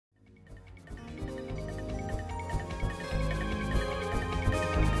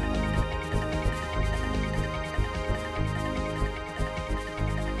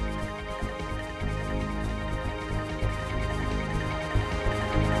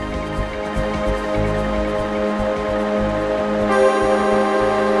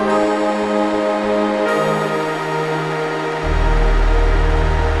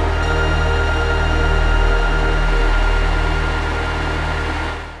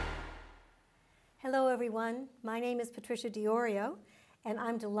Hello everyone, my name is Patricia Diorio, and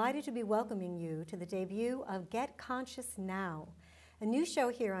I'm delighted to be welcoming you to the debut of Get Conscious Now, a new show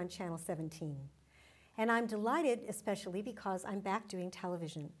here on Channel 17. And I'm delighted especially because I'm back doing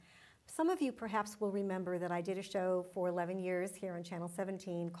television. Some of you perhaps will remember that I did a show for 11 years here on Channel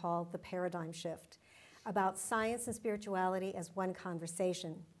 17 called The Paradigm Shift, about science and spirituality as one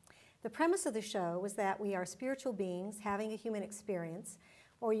conversation. The premise of the show was that we are spiritual beings having a human experience,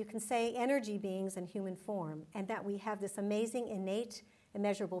 or you can say energy beings in human form, and that we have this amazing, innate,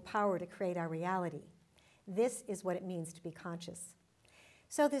 immeasurable power to create our reality. This is what it means to be conscious.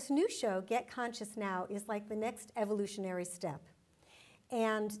 So this new show, Get Conscious Now, is like the next evolutionary step.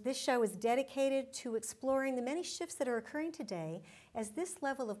 And this show is dedicated to exploring the many shifts that are occurring today as this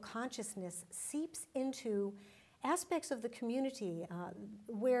level of consciousness seeps into aspects of the community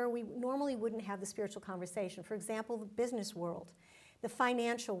where we normally wouldn't have the spiritual conversation. For example, the business world, the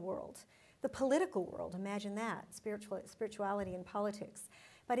financial world, the political world, imagine that, spirituality and politics.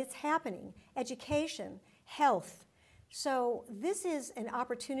 But it's happening, education, health. So this is an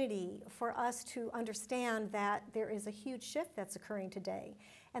opportunity for us to understand that there is a huge shift that's occurring today.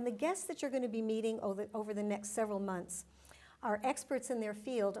 And the guests that you're going to be meeting over the next several months are experts in their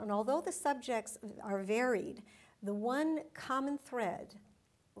field, and although the subjects are varied, the one common thread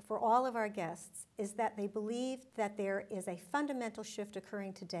for all of our guests is that they believe that there is a fundamental shift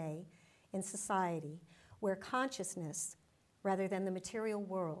occurring today in society where consciousness, rather than the material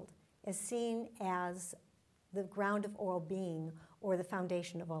world, is seen as the ground of all being or the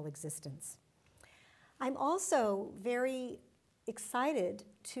foundation of all existence. I'm also very excited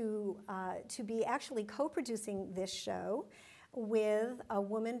to be actually co-producing this show with a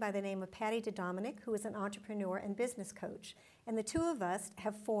woman by the name of Dedominic, who is an entrepreneur and business coach. And the two of us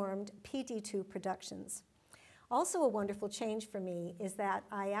have formed PD2 Productions. Also a wonderful change for me is that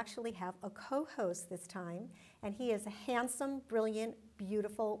I actually have a co-host this time, and he is a handsome, brilliant,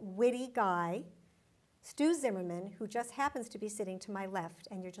 beautiful, witty guy, Stu Zimmerman, who just happens to be sitting to my left,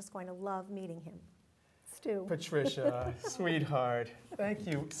 and you're just going to love meeting him. Stu. Patricia, sweetheart, thank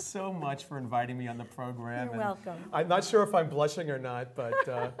you so much for inviting me on the program. You're welcome. I'm not sure if I'm blushing or not, but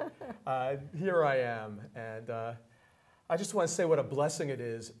here I am. And I just want to say what a blessing it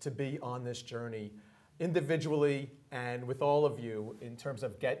is to be on this journey individually and with all of you in terms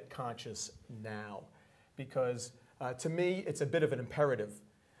of Get Conscious Now. Because to me, it's a bit of an imperative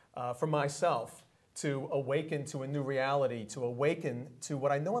for myself to awaken to a new reality, to awaken to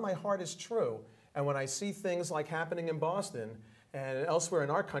what I know in my heart is true. And when I see things like happening in Boston and elsewhere in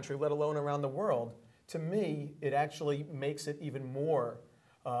our country, let alone around the world, to me, it actually makes it even more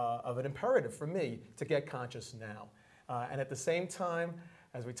of an imperative for me to get conscious now. And at the same time,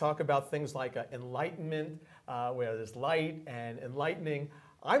 as we talk about things like enlightenment, where there's light and enlightening,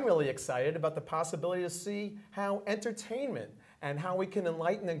 I'm really excited about the possibility to see how entertainment and how we can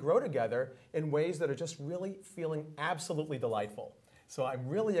enlighten and grow together in ways that are just really feeling absolutely delightful. So I'm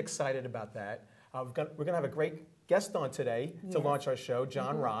really excited about that. We're going to have a great guest on today to launch our show,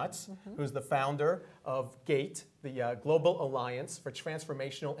 John Raatz, who's the founder of GATE, the Global Alliance for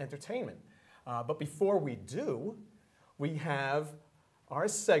Transformational Entertainment. But before we do, we have our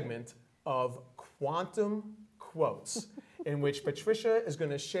segment of Quantum Quotes, in which Patricia is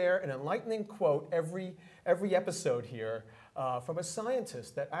going to share an enlightening quote every episode here from a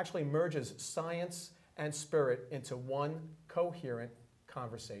scientist that actually merges science and spirit into one coherent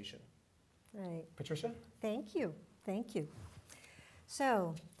conversation. Right. Patricia? Thank you. Thank you.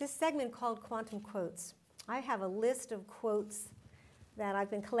 So this segment called Quantum Quotes, I have a list of quotes that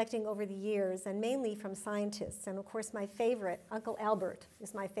I've been collecting over the years, and mainly from scientists. And of course, my favorite, Uncle Albert,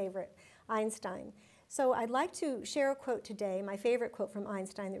 is my favorite, Einstein. So I'd like to share a quote today, my favorite quote from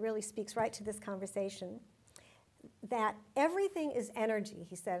Einstein, that really speaks right to this conversation, that everything is energy,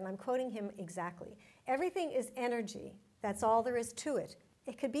 he said, and I'm quoting him exactly. Everything is energy. That's all there is to it.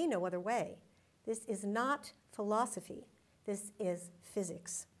 It could be no other way. This is not philosophy. This is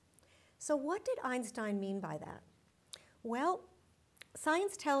physics. So what did Einstein mean by that? Well,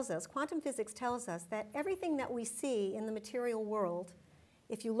 science tells us, quantum physics tells us, that everything that we see in the material world,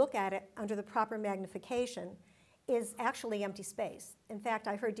 if you look at it under the proper magnification, is actually empty space. In fact,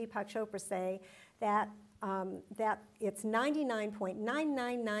 I heard Deepak Chopra say that it's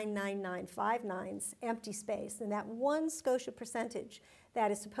 99.999959 empty space, and that one Scotia percentage that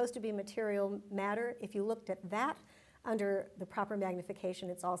is supposed to be material matter, if you looked at that under the proper magnification,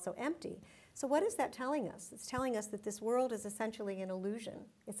 it's also empty. So what is that telling us? It's telling us that this world is essentially an illusion.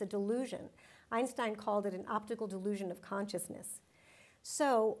 It's a delusion. Einstein called it an optical delusion of consciousness.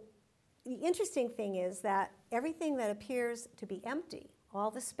 So the interesting thing is that everything that appears to be empty, all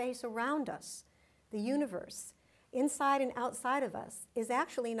the space around us, the universe, inside and outside of us, is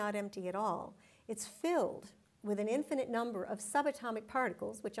actually not empty at all. It's filled with an infinite number of subatomic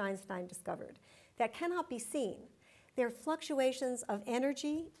particles, which Einstein discovered, that cannot be seen. They're fluctuations of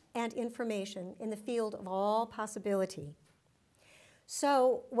energy and information in the field of all possibility.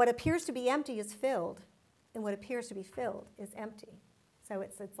 So what appears to be empty is filled, and what appears to be filled is empty. So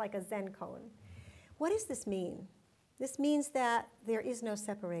it's like a Zen koan. What does this mean? This means that there is no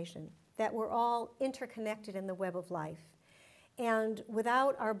separation, that we're all interconnected in the web of life. And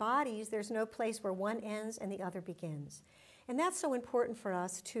without our bodies, there's no place where one ends and the other begins. And that's so important for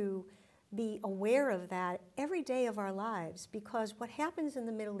us to be aware of that every day of our lives, because what happens in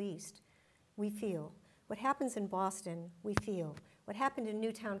the Middle East, we feel. What happens in Boston, we feel. What happened in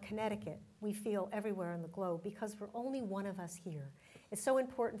Newtown, Connecticut, we feel everywhere on the globe, because we're only one of us here. It's so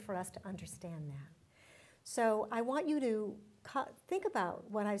important for us to understand that. So I want you to think about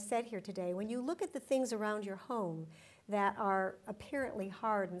what I've said here today. When you look at the things around your home that are apparently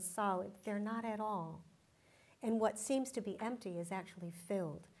hard and solid, they're not at all. And what seems to be empty is actually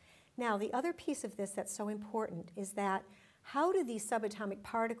filled. Now, the other piece of this that's so important is that how do these subatomic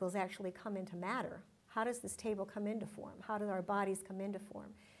particles actually come into matter? How does this table come into form? How do our bodies come into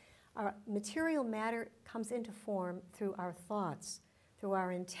form? Our material matter comes into form through our thoughts, through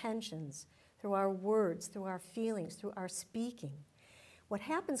our intentions, through our words, through our feelings, through our speaking. What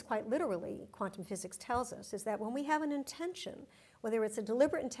happens quite literally, quantum physics tells us, is that when we have an intention, whether it's a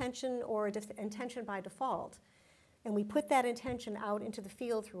deliberate intention or an intention by default, and we put that intention out into the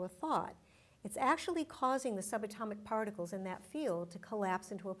field through a thought, it's actually causing the subatomic particles in that field to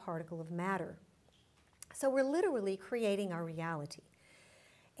collapse into a particle of matter. So we're literally creating our reality.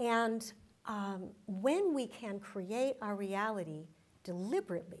 And when we can create our reality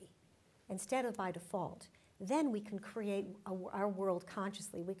deliberately, instead of by default, then we can create our world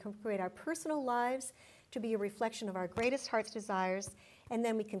consciously. We can create our personal lives to be a reflection of our greatest heart's desires, and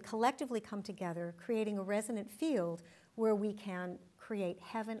then we can collectively come together, creating a resonant field where we can create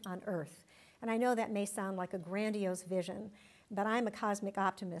heaven on earth. And I know that may sound like a grandiose vision, but I'm a cosmic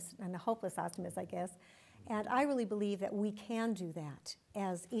optimist, and a hopeless optimist, I guess. And I really believe that we can do that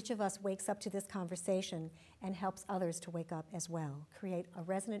as each of us wakes up to this conversation and helps others to wake up as well. Create a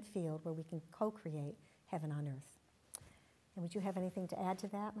resonant field where we can co-create heaven on earth. And would you have anything to add to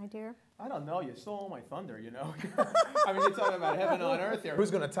that, my dear? I don't know. You stole all my thunder, you know. I mean, you're talking about heaven on earth here. Who's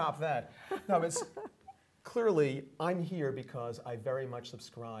going to top that? No, it's clearly, I'm here because I very much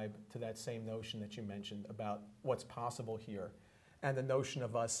subscribe to that same notion that you mentioned about what's possible here, and the notion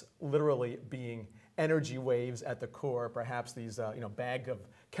of us literally being energy waves at the core, perhaps these bag of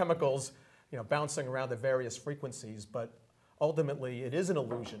chemicals bouncing around the various frequencies, but ultimately it is an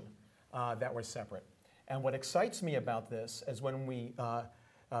illusion that we're separate. And what excites me about this is when we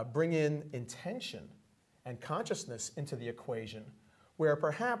bring in intention and consciousness into the equation, where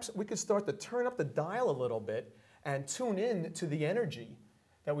perhaps we could start to turn up the dial a little bit and tune in to the energy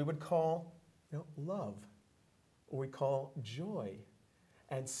that we would call love, or we call joy,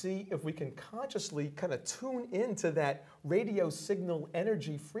 and see if we can consciously kind of tune into that radio signal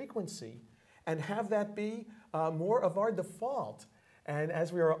energy frequency and have that be more of our default. And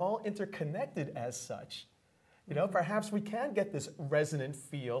as we are all interconnected as such, perhaps we can get this resonant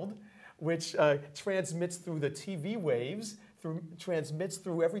field which transmits through the TV waves, transmits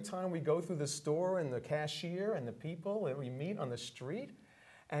through every time we go through the store and the cashier and the people that we meet on the street,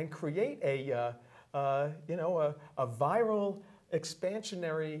 and create a viral,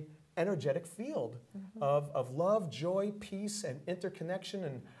 expansionary, energetic field of love, joy, peace, and interconnection,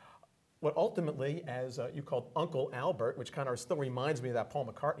 and what ultimately, as you called Uncle Albert, which kind of still reminds me of that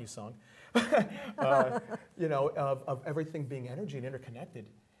Paul McCartney song, of everything being energy and interconnected.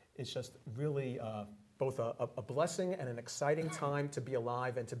 It's just really both a blessing and an exciting time to be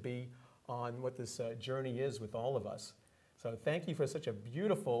alive and to be on what this journey is with all of us. So thank you for such a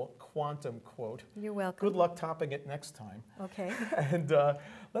beautiful quantum quote. You're welcome. Good luck topping it next time. Okay. And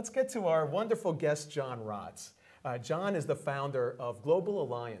let's get to our wonderful guest, John Raatz. John is the founder of Global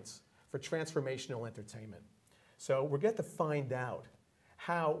Alliance for Transformational Entertainment. So we're going to find out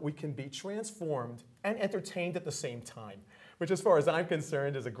how we can be transformed and entertained at the same time, which as far as I'm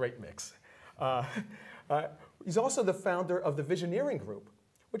concerned is a great mix. He's also the founder of the Visioneering Group,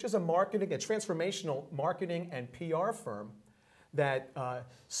 which is a transformational marketing and PR firm that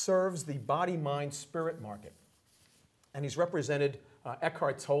serves the body, mind, spirit market. And he's represented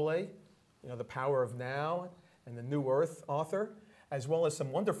Eckhart Tolle, The Power of Now, and the New Earth author, as well as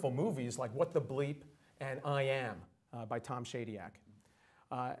some wonderful movies like What the Bleep and I Am by Tom Shadyac.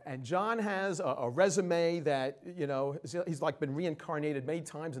 And John has a resume that, you know, he's like been reincarnated many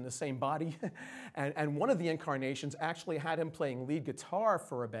times in the same body. And one of the incarnations actually had him playing lead guitar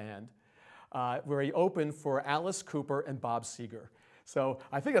for a band where he opened for Alice Cooper and Bob Seger. So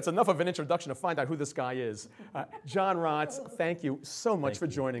I think that's enough of an introduction to find out who this guy is. John Raatz, thank you so much for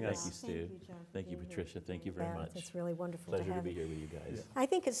joining us. Thank you, Stu. Thank you, John, Thank you, Patricia. Thank you very much. It's really wonderful Pleasure to have be you. here with you guys. I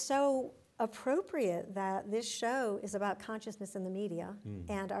think it's so appropriate that this show is about consciousness in the media,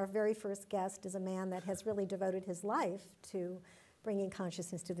 and our very first guest is a man that has really devoted his life to bringing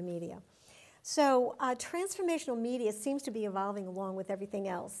consciousness to the media. So transformational media seems to be evolving along with everything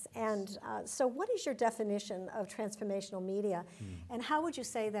else. And so what is your definition of transformational media, and how would you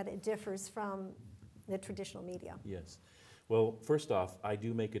say that it differs from the traditional media? Yes. Well, first off, I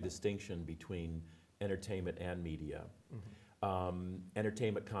do make a distinction between entertainment and media.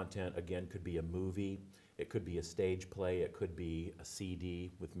 Entertainment content, again, could be a movie, it could be a stage play, it could be a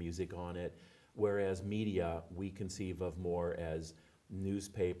CD with music on it, whereas media we conceive of more as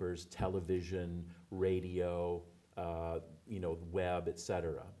newspapers, television, radio, web,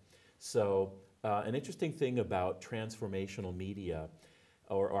 etc. So an interesting thing about transformational media,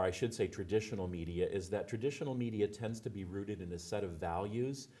 or I should say traditional media, is that traditional media tends to be rooted in a set of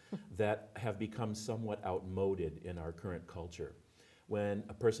values that have become somewhat outmoded in our current culture. When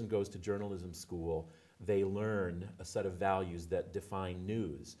a person goes to journalism school, they learn a set of values that define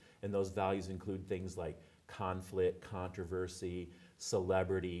news, and those values include things like conflict, controversy,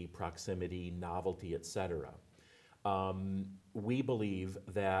 celebrity, proximity, novelty, etc. We believe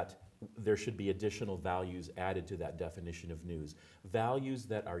that there should be additional values added to that definition of news. Values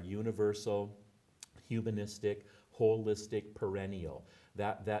that are universal, humanistic, holistic, perennial.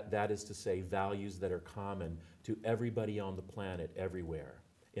 That is to say, values that are common to everybody on the planet, everywhere,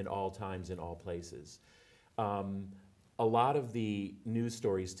 in all times, in all places. A lot of the news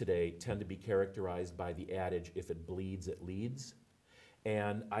stories today tend to be characterized by the adage, if it bleeds, it leads.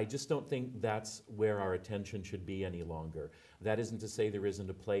 And I just don't think that's where our attention should be any longer. That isn't to say there isn't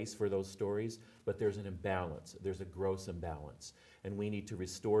a place for those stories, but there's an imbalance. There's a gross imbalance. And we need to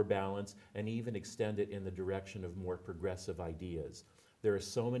restore balance and even extend it in the direction of more progressive ideas. There are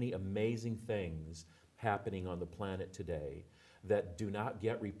so many amazing things happening on the planet today that do not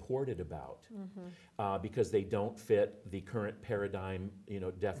get reported about because they don't fit the current paradigm,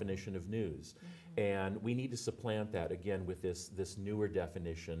 definition of news. And we need to supplant that again with this newer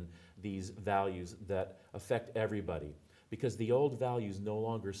definition, these values that affect everybody. Because the old values no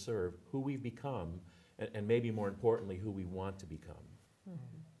longer serve who we've become, and maybe more importantly, who we want to become.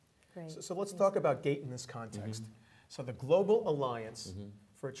 Great. So let's talk about GATE in this context. So the Global Alliance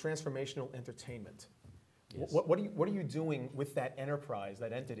for Transformational Entertainment. Yes. What are you doing with that enterprise,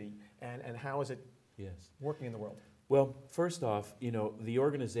 that entity, and how is it working in the world? Well, first off, the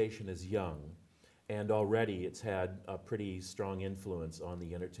organization is young, and already it's had a pretty strong influence on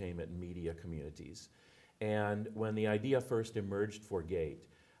the entertainment and media communities. And when the idea first emerged for GATE,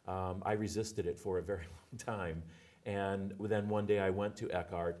 I resisted it for a very long time. And then one day I went to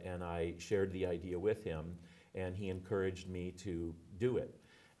Eckhart and I shared the idea with him, and he encouraged me to do it.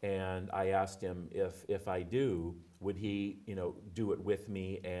 And I asked him if I do, would he, do it with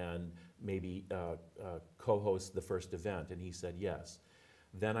me and maybe co-host the first event? And he said yes.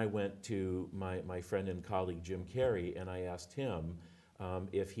 Then I went to my friend and colleague Jim Carrey, and I asked him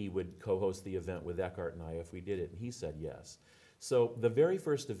if he would co-host the event with Eckhart and I if we did it, and he said yes. So the very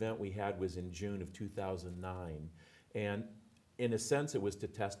first event we had was in June of 2009, and in a sense it was to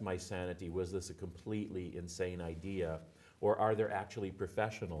test my sanity. Was this a completely insane idea? Or are there actually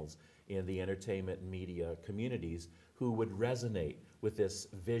professionals in the entertainment and media communities who would resonate with this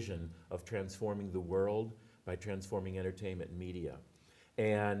vision of transforming the world by transforming entertainment and media?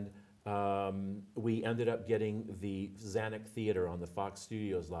 And we ended up getting the Zanuck Theater on the Fox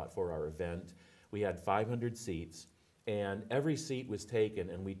Studios lot for our event. We had 500 seats, and every seat was taken,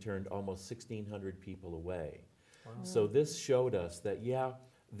 and we turned almost 1,600 people away. Wow. So this showed us that,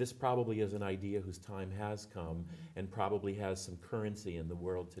 this probably is an idea whose time has come and probably has some currency in the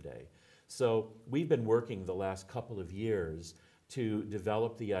world today. So we've been working the last couple of years to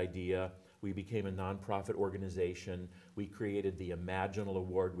develop the idea. We became a nonprofit organization. We created the Imaginal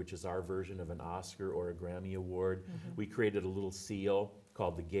Award, which is our version of an Oscar or a Grammy Award. We created a little seal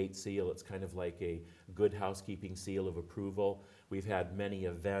called the GATE seal. It's kind of like a good housekeeping seal of approval. We've had many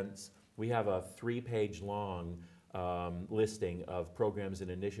events. We have a 3-page long listing of programs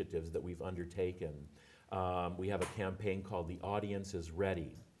and initiatives that we've undertaken. We have a campaign called The Audience is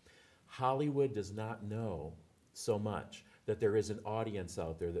Ready. Hollywood does not know so much that there is an audience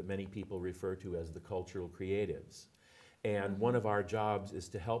out there that many people refer to as the cultural creatives. And one of our jobs is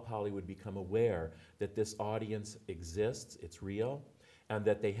to help Hollywood become aware that this audience exists, it's real, and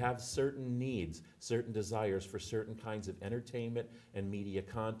that they have certain needs, certain desires for certain kinds of entertainment and media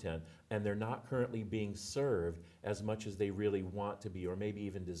content, and they're not currently being served as much as they really want to be, or maybe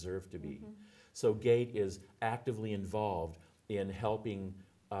even deserve to be. So GATE is actively involved in helping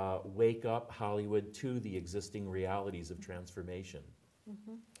wake up Hollywood to the existing realities of transformation.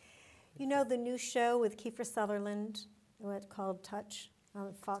 You know the new show with Kiefer Sutherland, what's called Touch,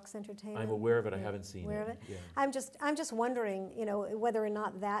 on Fox Entertainment? I'm aware of it. I haven't seen Aware of it. it? Yeah. I'm just wondering, you know, whether or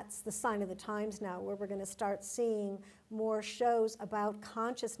not that's the sign of the times now, where we're going to start seeing more shows about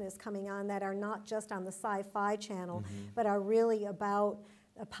consciousness coming on that are not just on the Sci-Fi Channel, but are really about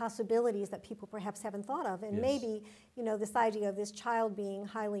possibilities that people perhaps haven't thought of, and Yes. maybe, you know, this idea of this child being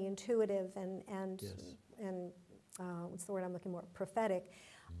highly intuitive and what's the word I'm looking for? Prophetic,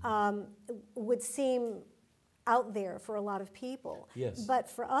 would seem out there for a lot of people. Yes. But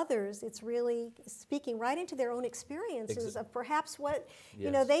for others, it's really speaking right into their own experiences of perhaps what, you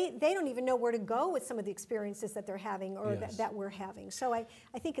know, they don't even know where to go with some of the experiences that they're having or that we're having. So I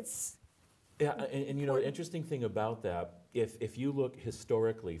think it's... Yeah, and you know, the interesting thing about that, if you look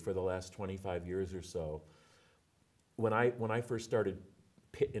historically for the last 25 years or so, when I first started,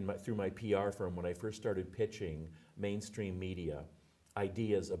 through my PR firm, when I first started pitching mainstream media,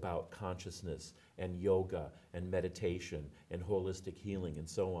 ideas about consciousness and yoga and meditation and holistic healing and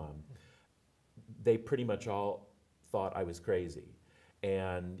so on, they pretty much all thought I was crazy.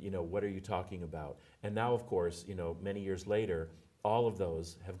 And, you know, what are you talking about? And now, of course, you know, many years later, all of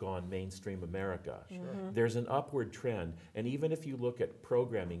those have gone mainstream America. There's an upward trend. And even if you look at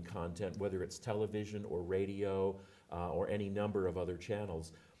programming content, whether it's television or radio or any number of other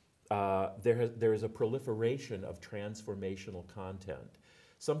channels, there is a proliferation of transformational content.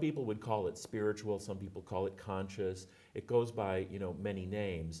 Some people would call it spiritual, some people call it conscious. It goes by, you know, many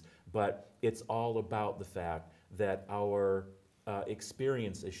names, but it's all about the fact that our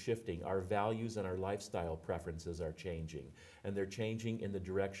experience is shifting. Our values and our lifestyle preferences are changing, and they're changing in the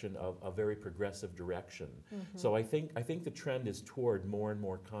direction of a very progressive direction. So I think the trend is toward more and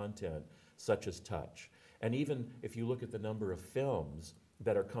more content such as touch. And even if you look at the number of films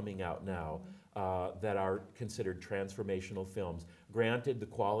that are coming out now that are considered transformational films, granted the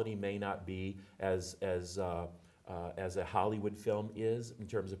quality may not be as a Hollywood film is in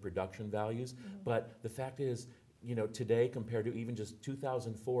terms of production values, but the fact is, you know, today compared to even just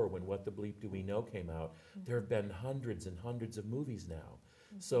 2004 when What the Bleep Do We Know came out, there have been hundreds and hundreds of movies now.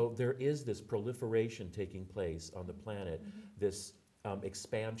 So there is this proliferation taking place on the planet, this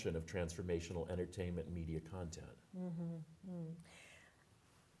expansion of transformational entertainment and media content.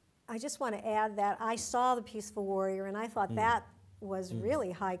 I just want to add that I saw The Peaceful Warrior, and I thought that was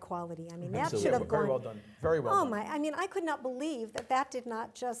really high quality. I mean, that Absolutely. should have gone... Very well done. Very well Oh done. my, I mean, I could not believe that that did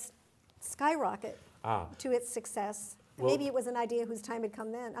not just skyrocket to its success. Well, Maybe it was an idea whose time had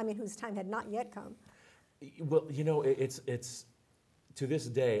come then, I mean, whose time had not yet come. Well, you know, it's to this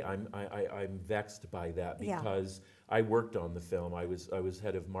day I'm vexed by that because I worked on the film. I was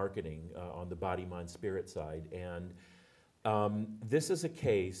head of marketing on the body, mind, spirit side, and this is a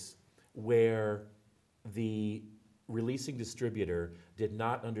case where the releasing distributor did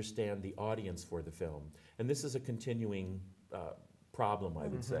not understand the audience for the film, and this is a continuing problem, I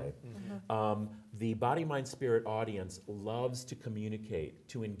would say. The body, mind, spirit audience loves to communicate,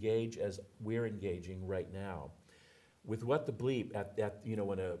 to engage as we're engaging right now. With What the Bleep, you know,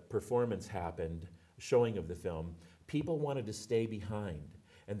 when a performance happened, a showing of the film, people wanted to stay behind,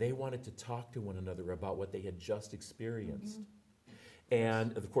 and they wanted to talk to one another about what they had just experienced.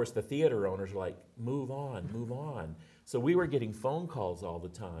 And of course, the theater owners were like, move on, move on. So we were getting phone calls all the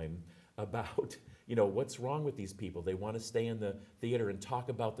time about, you know, what's wrong with these people? They want to stay in the theater and talk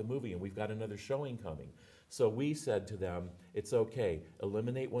about the movie, and we've got another showing coming. So we said to them, it's okay,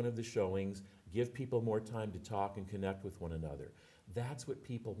 eliminate one of the showings, give people more time to talk and connect with one another. That's what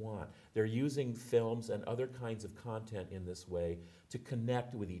people want. They're using films and other kinds of content in this way to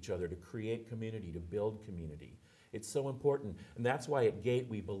connect with each other, to create community, to build community. It's so important, and that's why at GATE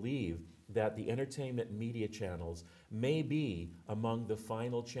we believe that the entertainment and media channels may be among the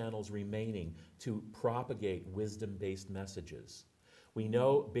final channels remaining to propagate wisdom-based messages. We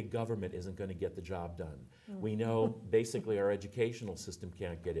know big government isn't going to get the job done. We know basically our educational system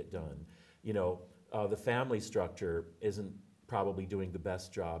can't get it done. You know, the family structure isn't probably doing the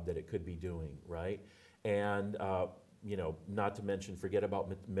best job that it could be doing, right? And you know, not to mention, forget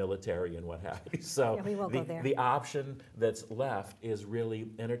about military and what have you. So Yeah, we won't go there. the option that's left is really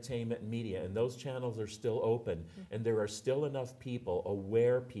entertainment and media, and those channels are still open, and there are still enough people,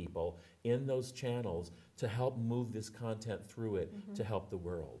 aware people, in those channels to help move this content through it to help the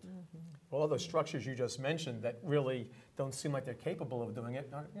world. All those structures you just mentioned that really don't seem like they're capable of doing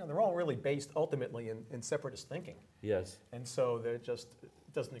it, you know, they're all really based ultimately in separatist thinking. Yes. And so they're just,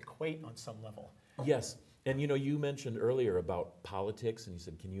 it doesn't equate on some level. Yes, and you know, you mentioned earlier about politics, and you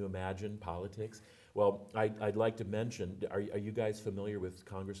said, can you imagine politics? Well, I'd like to mention, are you guys familiar with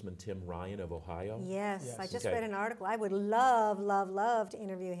Congressman Tim Ryan of Ohio? Yes, Yes. I just Okay. read an article. I would love, love, love to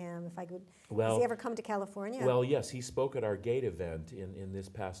interview him if I could. Well, Has he ever come to California? Well, yes, he spoke at our GATE event in this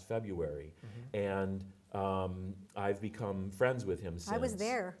past February, and I've become friends with him since. I was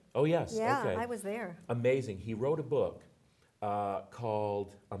there. Oh, yes, Yeah, okay. I was there. Amazing. He wrote a book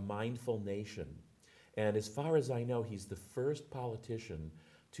called A Mindful Nation. And as far as I know, he's the first politician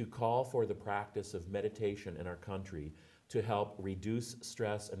to call for the practice of meditation in our country to help reduce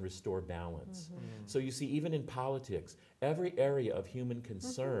stress and restore balance. So you see, even in politics, every area of human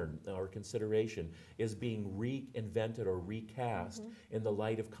concern or consideration is being reinvented or recast in the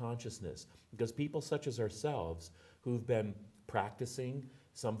light of consciousness. Because people such as ourselves, who've been practicing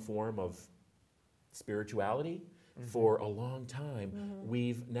some form of spirituality for a long time,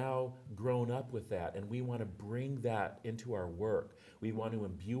 we've now grown up with that, and we want to bring that into our work. We want to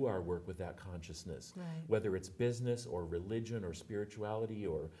imbue our work with that consciousness, Right. whether it's business or religion or spirituality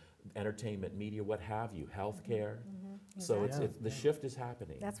or entertainment, media, what have you, healthcare. So Exactly. the shift is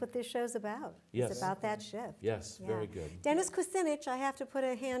happening. That's what this show's about. Yes. It's about that shift. Yes, Yeah. very good. Dennis Kucinich, I have to put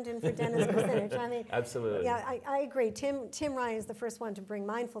a hand in for Dennis Kucinich. I mean, Absolutely. yeah, I agree. Tim Ryan is the first one to bring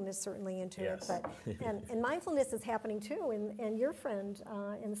mindfulness certainly into Yes. it, but and mindfulness is happening too. And your friend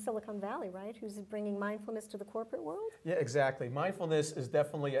in Silicon Valley, right, who's bringing mindfulness to the corporate world? Yeah, exactly. Mindfulness is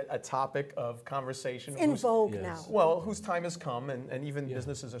definitely a topic of conversation. In whose- vogue Yes. now. Well, whose time has come, and even Yeah.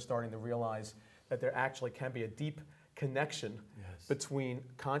 businesses are starting to realize that there actually can be a deep connection Yes. between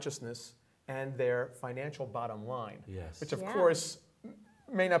consciousness and their financial bottom line. Yes. Which, of Yeah. course,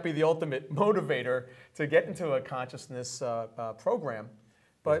 may not be the ultimate motivator to get into a consciousness program.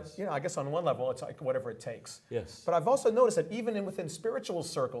 But Yes. you know, I guess on one level, it's like whatever it takes. Yes. But I've also noticed that even within spiritual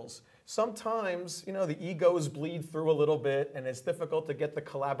circles, sometimes you know the egos bleed through a little bit, and it's difficult to get the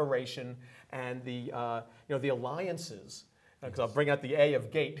collaboration and the you know the alliances. Because I'll bring out the A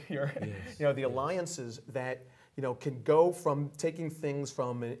of GATE here. Yes, You know the alliances that you know can go from taking things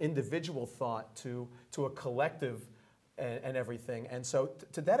from an individual thought to a collective and everything. And so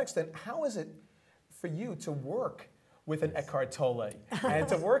to that extent, how is it for you to work with an Eckhart Tolle and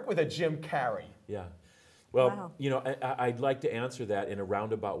to work with a Jim Carrey? Yeah. Well, Wow. you know, I'd like to answer that in a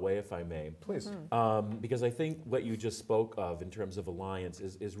roundabout way, if I may. Please. Because I think what you just spoke of in terms of alliance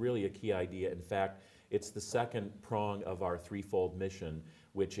is really a key idea. In fact, it's the second prong of our threefold mission,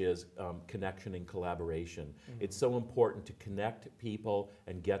 which is connection and collaboration. It's so important to connect people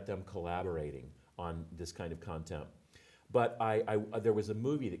and get them collaborating on this kind of content. But there was a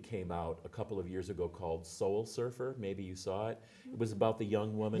movie that came out a couple of years ago called Soul Surfer. Maybe you saw it. It was about the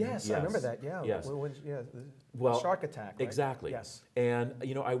young woman. Yes, I remember that. Yeah. Yes. Yeah. Well, Shark Attack. Right? Exactly. Yes. And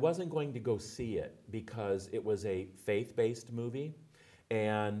you know, I wasn't going to go see it because it was a faith-based movie,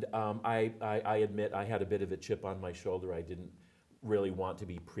 and I admit I had a bit of a chip on my shoulder. I didn't really want to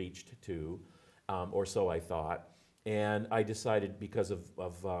be preached to, or so I thought. And I decided, because of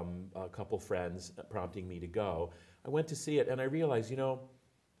a couple friends prompting me to go, I went to see it, and I realized, you know,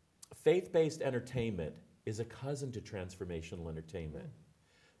 faith-based entertainment is a cousin to transformational entertainment.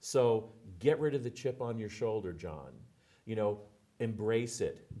 So get rid of the chip on your shoulder, John. You know, embrace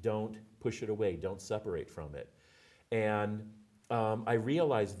it. Don't push it away. Don't separate from it. And I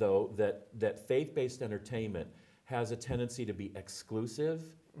realized, though, that faith-based entertainment has a tendency to be exclusive,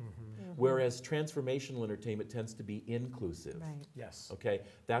 whereas transformational entertainment tends to be inclusive. Right. Yes. Okay,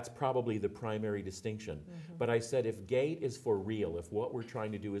 that's probably the primary distinction. But I said, if GATE is for real, if what we're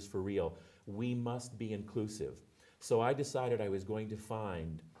trying to do is for real, we must be inclusive. So I decided I was going to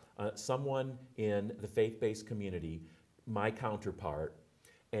find someone in the faith-based community, my counterpart,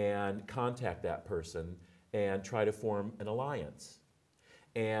 and contact that person and try to form an alliance.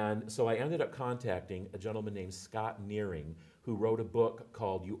 And so I ended up contacting a gentleman named Scott Nearing, who wrote a book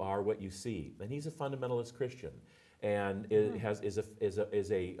called You Are What You See. And he's a fundamentalist Christian and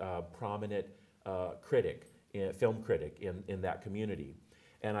is a prominent critic, film critic in that community.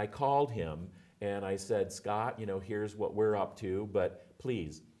 And I called him and I said, Scott, you know, here's what we're up to, but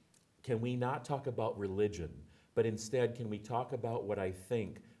please, can we not talk about religion, but instead can we talk about what I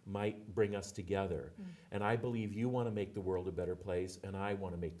think might bring us together. And I believe you want to make the world a better place, and I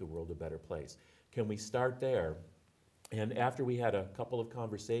want to make the world a better place. Can we start there? And after we had a couple of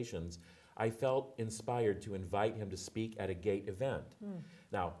conversations, I felt inspired to invite him to speak at a GATE event.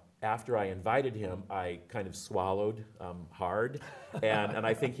 Now, after I invited him, I kind of swallowed hard, and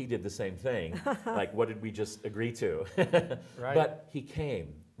I think he did the same thing. Like, what did we just agree to? Right. But he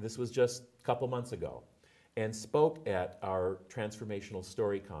came. This was just a couple months ago, and spoke at our Transformational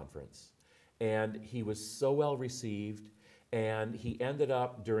Story Conference. And he was so well received, and he ended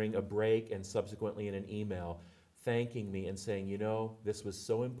up during a break and subsequently in an email thanking me and saying, you know, this was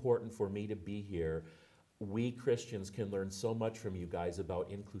so important for me to be here. We Christians can learn so much from you guys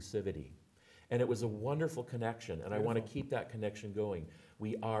about inclusivity. And it was a wonderful connection, and I want to keep that connection going.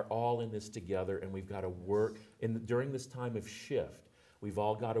 We are all in this together, and we've got to work. During this time of shift, we've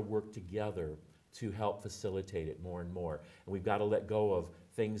all got to work together to help facilitate it more and more. And we've got to let go of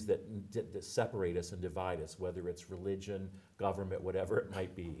things that separate us and divide us, whether it's religion, government, whatever it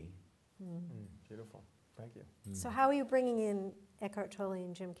might be. Beautiful. Thank you. So how are you bringing in Eckhart Tolle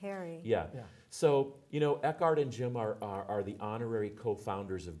and Jim Carrey? Yeah. So, you know, Eckhart and Jim are the honorary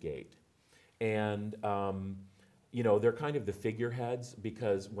co-founders of GATE. And, you know, they're kind of the figureheads,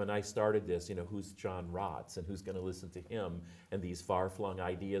 because when I started this, you know, who's John Raatz and who's going to listen to him and these far-flung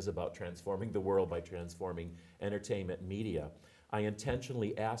ideas about transforming the world by transforming entertainment and media. I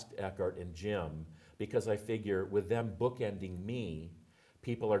intentionally asked Eckhart and Jim because I figure with them bookending me,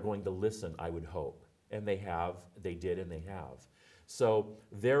 people are going to listen, I would hope. And they have, they did, and they have. So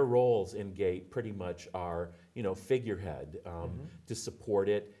their roles in GATE pretty much are, you know, figurehead to support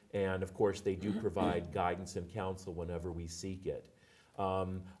it. And of course, they do provide guidance and counsel whenever we seek it.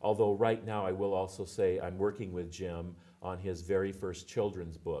 Although right now, I will also say I'm working with Jim on his very first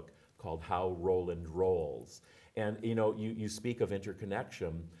children's book called How Roland Rolls. And you know, you speak of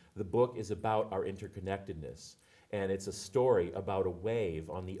interconnection. The book is about our interconnectedness. And it's a story about a wave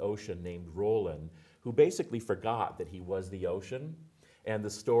on the ocean named Roland, who basically forgot that he was the ocean. And the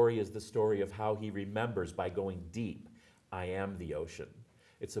story is the story of how he remembers by going deep, I am the ocean.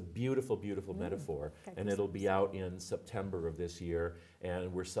 It's a beautiful, beautiful metaphor. And it'll be out in September of this year.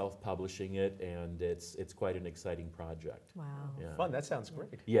 And we're self-publishing it, and it's quite an exciting project. Wow. Yeah. Fun. That sounds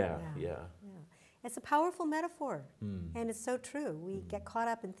great. Yeah. It's a powerful metaphor, and it's so true. We get caught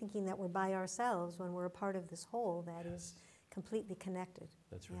up in thinking that we're by ourselves when we're a part of this whole that is completely connected.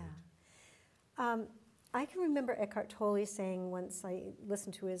 That's right. Yeah. I can remember Eckhart Tolle saying once, I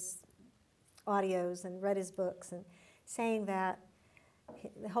listened to his audios and read his books, and saying that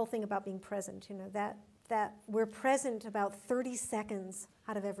the whole thing about being present, you know, that we're present about 30 seconds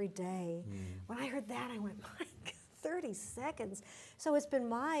out of every day. When I heard that, I went, my God, 30 seconds. So it's been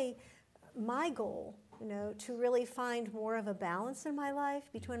my goal, you know, to really find more of a balance in my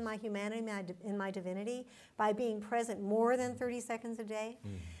life between my humanity and my divinity by being present more than 30 seconds a day.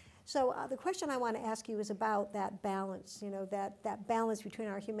 So the question I want to ask you is about that balance, you know, that balance between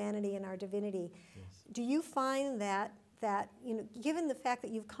our humanity and our divinity. Do you find that, you know, given the fact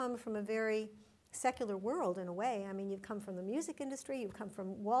that you've come from a very secular world in a way, I mean, you've come from the music industry, you've come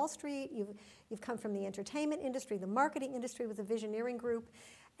from Wall Street, you've come from the entertainment industry, the marketing industry with the Visioneering Group,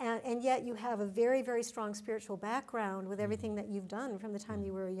 and yet you have a very, very strong spiritual background with everything that you've done from the time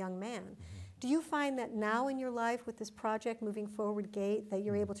you were a young man. Do you find that now in your life with this project moving forward, GATE, that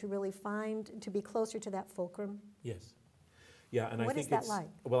you're able to really to be closer to that fulcrum? Yes. Yeah, and what I think is that like?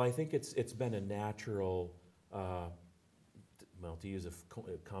 Well, I think it's been a natural, well, to use a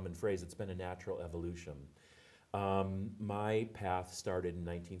common phrase, it's been a natural evolution. My path started in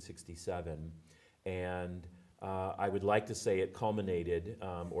 1967, and I would like to say it culminated,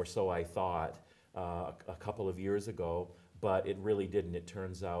 or so I thought, a couple of years ago, but it really didn't. It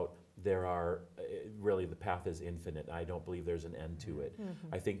turns out really the path is infinite. I don't believe there's an end to it.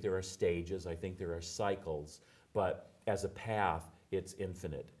 I think there are stages, I think there are cycles, but as a path, it's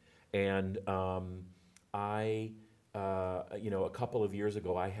infinite. And you know, a couple of years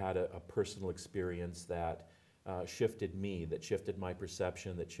ago, I had a personal experience that shifted me, that shifted my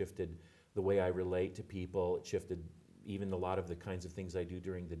perception, that shifted the way I relate to people. It shifted even a lot of the kinds of things I do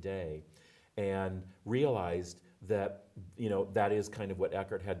during the day, and realized that, you know, that is kind of what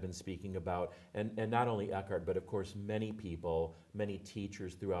Eckhart had been speaking about. And not only Eckhart, but of course many people, many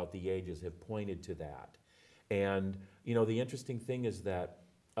teachers throughout the ages have pointed to that. And, you know, the interesting thing is that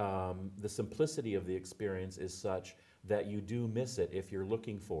the simplicity of the experience is such that you do miss it if you're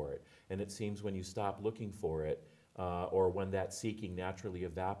looking for it. And it seems when you stop looking for it, or when that seeking naturally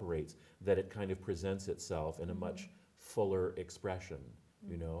evaporates, that it kind of presents itself in a much fuller expression,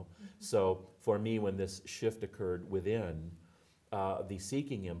 you know? So for me, when this shift occurred within, the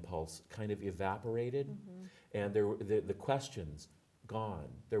seeking impulse kind of evaporated, and the questions gone.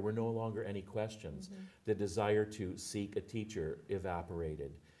 There were no longer any questions. The desire to seek a teacher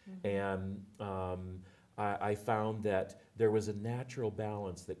evaporated. And I found that there was a natural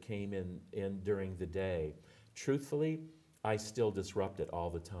balance that came in during the day. Truthfully, I still disrupt it all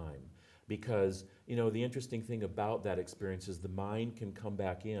the time because, you know, the interesting thing about that experience is the mind can come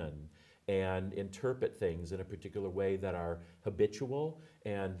back in and interpret things in a particular way that are habitual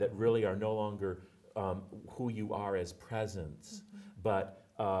and that really are no longer who you are as presence, but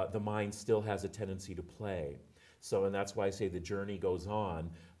the mind still has a tendency to play. So, and that's why I say the journey goes on,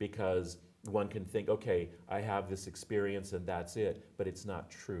 because one can think, okay, I have this experience and that's it, but it's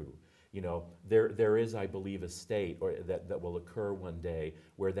not true. You know, there is, I believe, a state that will occur one day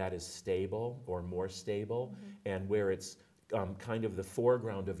where that is stable or more stable, and where it's kind of the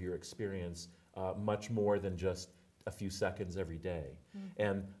foreground of your experience much more than just a few seconds every day.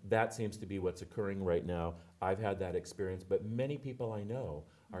 And that seems to be what's occurring right now. I've had that experience, but many people I know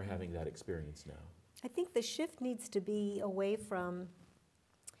are having that experience now. I think the shift needs to be away from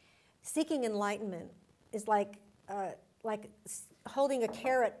seeking enlightenment is like holding a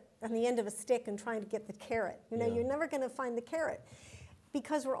carrot on the end of a stick and trying to get the carrot. You know, you're never going to find the carrot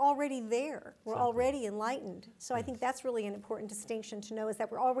because we're already there. We're already enlightened. So I think that's really an important distinction to know, is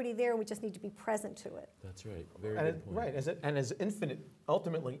that we're already there and we just need to be present to it. That's right. Very good point. Right. As infinite,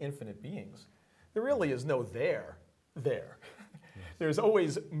 ultimately infinite beings, there really is no there. There's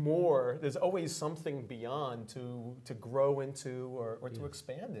always more. There's always something beyond to grow into or to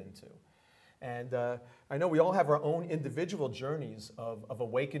expand into. And I know we all have our own individual journeys of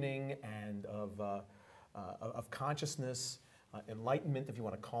awakening and of consciousness, enlightenment, if you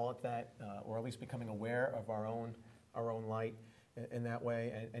want to call it that, or at least becoming aware of our own light in that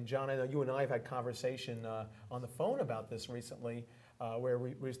way. And John, I know you and I have had conversation on the phone about this recently, where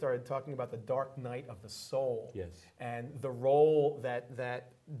we started talking about the dark night of the soul. Yes. And the role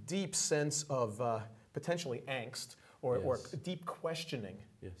that deep sense of potentially angst or deep questioning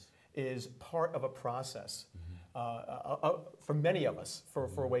is part of a process for many of us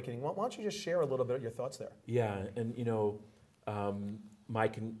for awakening. Why don't you just share a little bit of your thoughts there? Yeah, and you know,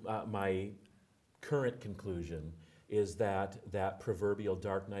 my current conclusion is that proverbial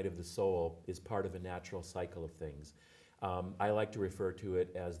dark night of the soul is part of a natural cycle of things. I like to refer to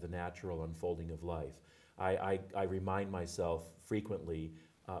it as the natural unfolding of life. I remind myself frequently,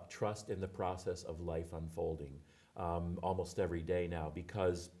 trust in the process of life unfolding almost every day now,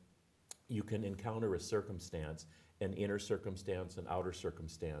 because you can encounter a circumstance, an inner circumstance, an outer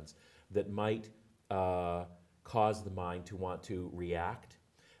circumstance, that might cause the mind to want to react,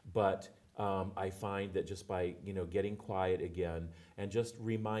 but I find that just by getting quiet again and just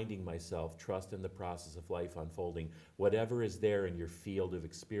reminding myself, trust in the process of life unfolding, whatever is there in your field of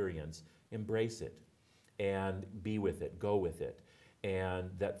experience, embrace it and be with it, go with it,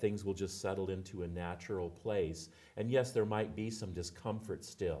 and that things will just settle into a natural place. And yes, there might be some discomfort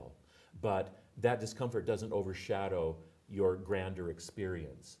still, but that discomfort doesn't overshadow your grander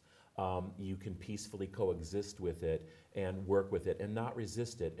experience. You can peacefully coexist with it and work with it and not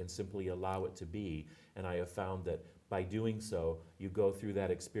resist it and simply allow it to be. And I have found that by doing so, you go through that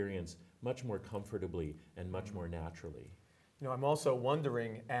experience much more comfortably and much more naturally. You know, I'm also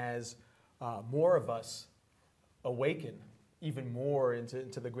wondering, as more of us awaken even more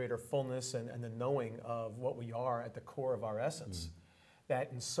into the greater fullness and the knowing of what we are at the core of our essence,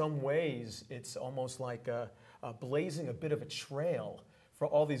 that in some ways it's almost like blazing a bit of a trail for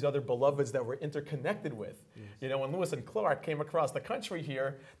all these other beloveds that we're interconnected with. Yes. You know, when Lewis and Clark came across the country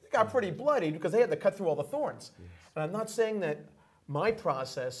here, they got pretty bloody because they had to cut through all the thorns. Yes. And I'm not saying that my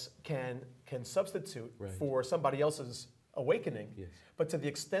process can substitute for somebody else's awakening, but to the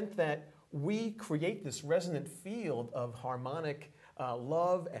extent that we create this resonant field of harmonic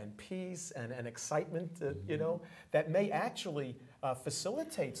love and peace and excitement, you know, that may actually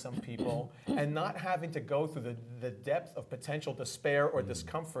facilitate some people and not having to go through the depth of potential despair or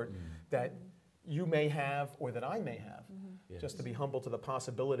discomfort that you may have or that I may have. Just to be humble to the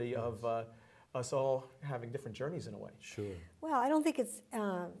possibility of us all having different journeys in a way. Sure. Well, I don't think it's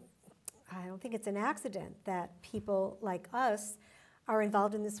an accident that people like us are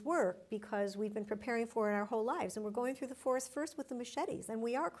involved in this work, because we've been preparing for it our whole lives, and we're going through the forest first with the machetes, and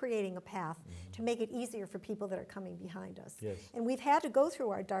we are creating a path to make it easier for people that are coming behind us. Yes. And we've had to go through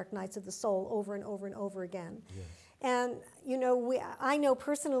our dark nights of the soul over and over and over again. Yes. And you know, I know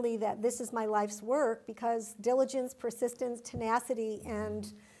personally that this is my life's work, because diligence, persistence, tenacity,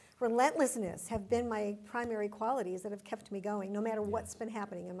 and relentlessness have been my primary qualities that have kept me going, no matter what's been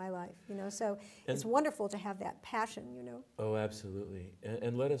happening in my life. So it's wonderful to have that passion. Oh, absolutely.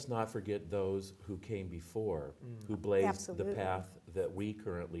 And let us not forget those who came before, who blazed the path that we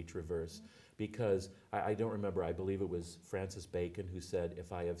currently traverse. Because I don't remember, I believe it was Francis Bacon who said,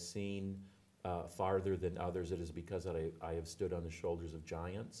 if I have seen farther than others, it is because I have stood on the shoulders of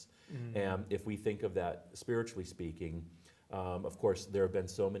giants. And if we think of that spiritually speaking, of course, there have been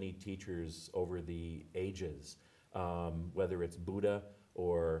so many teachers over the ages, whether it's Buddha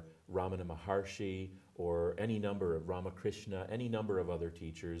or Ramana Maharshi or any number of Ramakrishna, any number of other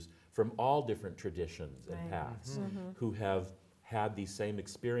teachers from all different traditions and paths who have had these same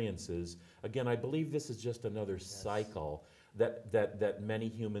experiences. Again, I believe this is just another cycle that many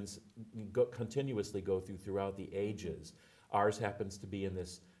humans continuously go throughout the ages. Ours happens to be in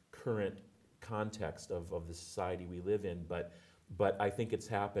this current context of the society we live in, but I think it's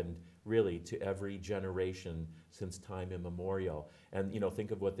happened really to every generation since time immemorial. And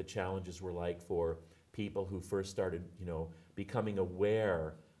think of what the challenges were like for people who first started becoming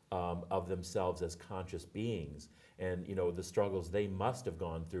aware of themselves as conscious beings, and the struggles they must have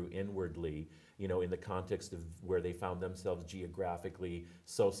gone through inwardly, in the context of where they found themselves geographically,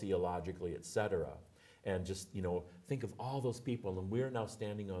 sociologically, etc. And just, think of all those people, and we're now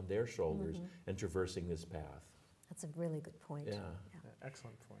standing on their shoulders and traversing this path. That's a really good point. Yeah.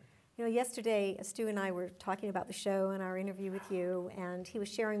 Excellent point. Yesterday, Stu and I were talking about the show and our interview with you, and he was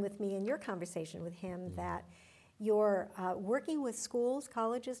sharing with me in your conversation with him that you're working with schools,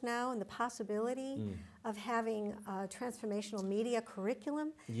 colleges now, and the possibility of having a transformational media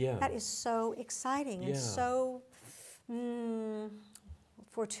curriculum. Yeah. That is so exciting and so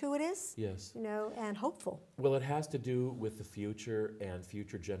fortuitous, and hopeful. Well, it has to do with the future and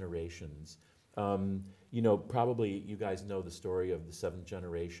future generations. Probably you guys know the story of the seventh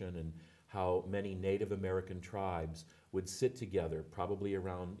generation and how many Native American tribes would sit together, probably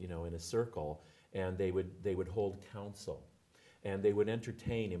around, in a circle, and they would hold council, and they would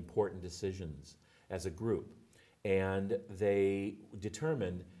entertain important decisions as a group. And they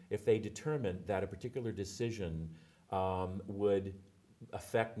determined, if they determined that a particular decision would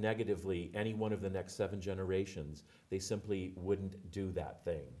affect negatively any one of the next 7 generations, they simply wouldn't do that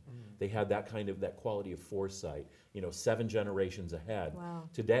thing. They had that quality of foresight, 7 generations ahead. Wow.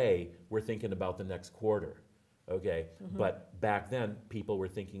 Today, we're thinking about the next quarter, okay? But back then, people were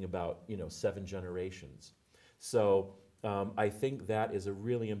thinking about, 7 generations. So I think that is a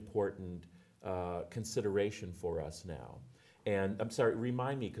really important consideration for us now. And I'm sorry,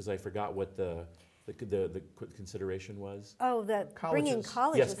 remind me, because I forgot what the consideration was? Oh, bringing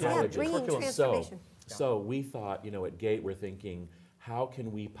colleges. Yes, colleges. Yeah, bringing transformation. So we thought, at GATE, we're thinking, how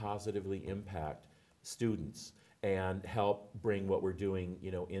can we positively impact students and help bring what we're doing,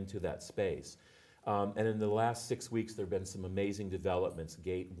 into that space? And in the last 6 weeks, there have been some amazing developments.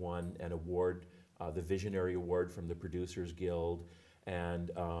 GATE won an award, the Visionary Award from the Producers Guild,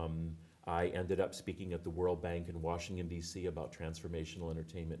 and I ended up speaking at the World Bank in Washington, D.C. about transformational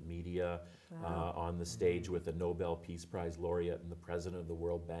entertainment media on the stage with a Nobel Peace Prize laureate and the president of the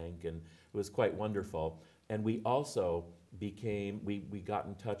World Bank, and it was quite wonderful. And we also we got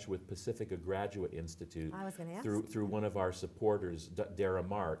in touch with Pacifica Graduate Institute through one of our supporters, Dara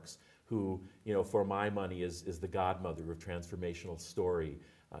Marks, who, for my money is the godmother of transformational story.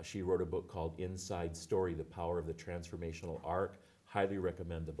 She wrote a book called Inside Story, The Power of the Transformational Arc. Highly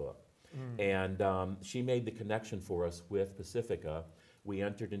recommend the book. And she made the connection for us with Pacifica. We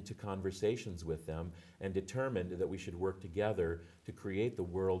entered into conversations with them and determined that we should work together to create the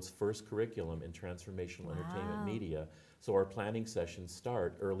world's first curriculum in transformational entertainment media. So our planning sessions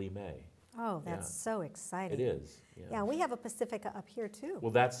start early May. Oh, that's so exciting. It is. Yeah, we have a Pacifica up here too.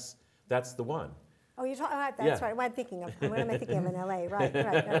 Well, that's the one. Oh, you're talking about, that's right. What am I thinking of? What am I thinking of in LA? Right.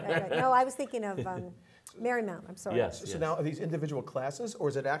 No, I was thinking of Marymount, I'm sorry. Yes. So now, are these individual classes, or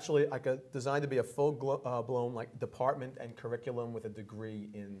is it actually like designed to be a full-blown like department and curriculum with a degree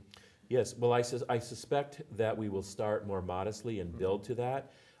in? Yes. Well, I suspect that we will start more modestly and build to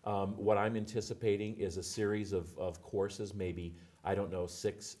that. What I'm anticipating is a series of courses, maybe, I don't know,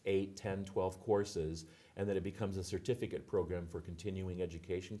 6, 8, 10, 12 courses, and then it becomes a certificate program for continuing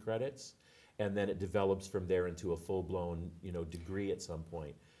education credits, and then it develops from there into a full-blown, degree at some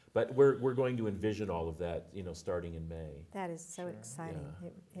point. But we're going to envision all of that, starting in May. That is so exciting.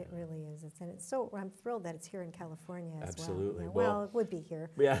 Yeah. It really is. I'm thrilled that it's here in California as Absolutely. well. Well, it would be here.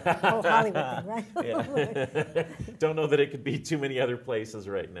 Yeah. Oh, Hollywood thing, right? Yeah. Don't know that it could be too many other places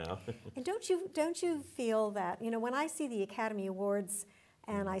right now. And don't you feel that, when I see the Academy Awards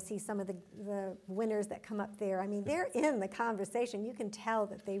and I see some of the winners that come up there. I mean, they're in the conversation. You can tell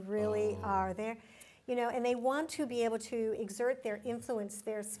that they really are there. You know, and they want to be able to exert their influence,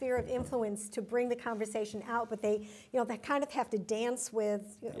 their sphere of influence, to bring the conversation out, but they, you know, they kind of have to dance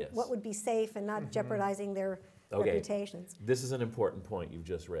with what would be safe and not jeopardizing their reputations. This is an important point you've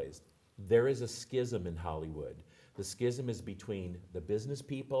just raised. There is a schism in Hollywood. The schism is between the business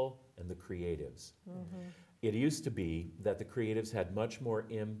people and the creatives. It used to be that the creatives had much more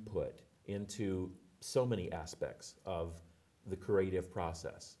input into so many aspects of the creative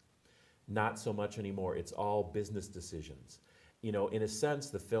process. Not so much anymore. It's all business decisions. You know, in a sense,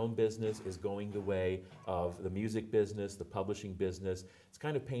 the film business is going the way of the music business, the publishing business. It's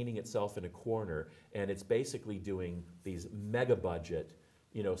kind of painting itself in a corner, and it's basically doing these mega budget,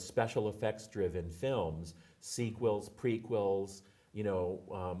 you know, special effects driven films, sequels, prequels, you know,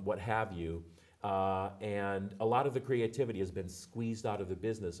 what have you. And a lot of the creativity has been squeezed out of the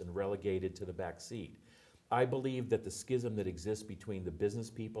business and relegated to the back seat. I believe that the schism that exists between the business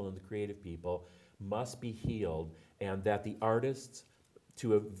people and the creative people must be healed, and that the artists,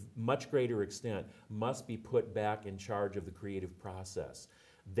 to a much greater extent, must be put back in charge of the creative process.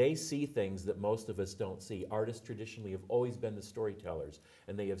 They see things that most of us don't see. Artists traditionally have always been the storytellers,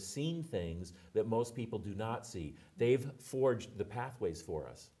 and they have seen things that most people do not see. They've forged the pathways for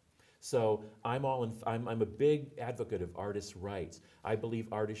us. So I'm a big advocate of artists' rights. I believe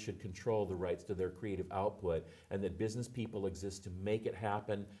artists should control the rights to their creative output, and that business people exist to make it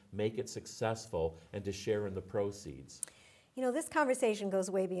happen, make it successful, and to share in the proceeds. You know, this conversation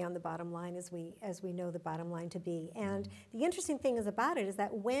goes way beyond the bottom line, as we know the bottom line to be. And the interesting thing is about it is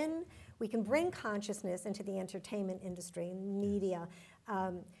that when we can bring consciousness into the entertainment industry, media,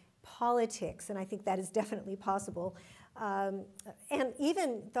 politics, and I think that is definitely possible, and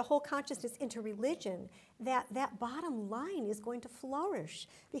even the whole consciousness into religion, that bottom line is going to flourish,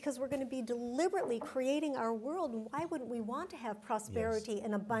 because we're going to be deliberately creating our world. And why wouldn't we want to have prosperity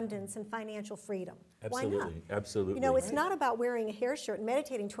and abundance and financial freedom? Absolutely. Why not? Absolutely. You know, it's not about wearing a hair shirt and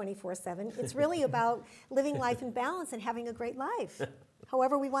meditating 24/7. It's really about living life in balance and having a great life,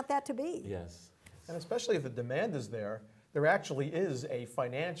 however we want that to be. Yes. And especially if the demand is there actually is a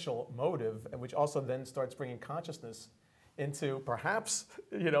financial motive, and which also then starts bringing consciousness into perhaps,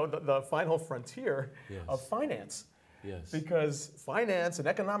 you know, the final frontier of finance. Yes. Because finance and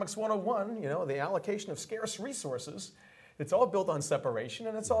economics 101, you know, the allocation of scarce resources, it's all built on separation,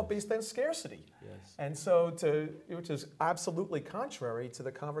 and it's all based on scarcity. Yes. And so, which is absolutely contrary to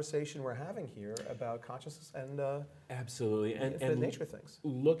the conversation we're having here about consciousness and absolutely, and the nature of things.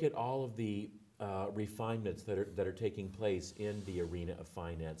 Look at all of the refinements that are taking place in the arena of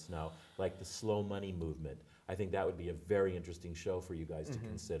finance now, like the slow money movement. I think that would be a very interesting show for you guys to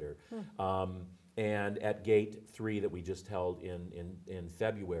consider. And at Gate 3 that we just held in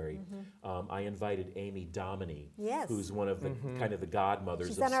February, I invited Amy Dedominic, who's one of the kind of the godmothers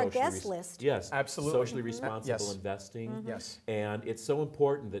She's of on our guest list. Yes, absolutely. Socially responsible investing. Yes. And it's so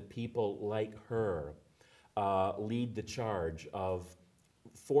important that people like her lead the charge of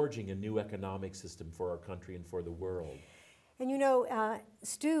forging a new economic system for our country and for the world. And you know,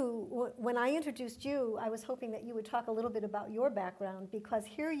 Stu, when I introduced you, I was hoping that you would talk a little bit about your background, because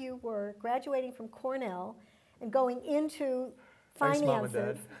here you were graduating from Cornell and going into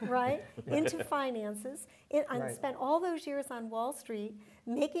finances, right? Into finances, and spent all those years on Wall Street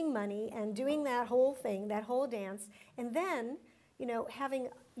making money and doing that whole thing, that whole dance, and then, you know, having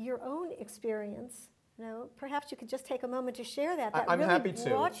your own experience. You know, perhaps you could just take a moment to share that. That really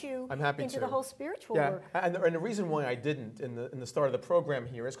brought you into the whole spiritual work. And the reason why I didn't in the start of the program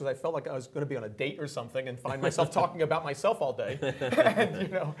here is because I felt like I was going to be on a date or something and find myself talking about myself all day. And, you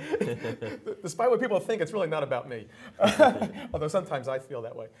know, despite what people think, it's really not about me. Although sometimes I feel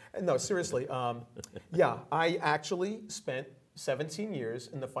that way. And no, seriously, yeah, I actually spent 17 years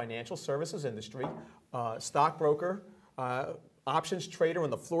in the financial services industry, stockbroker, options trader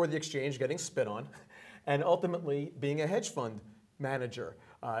on the floor of the exchange getting spit on, and ultimately being a hedge fund manager,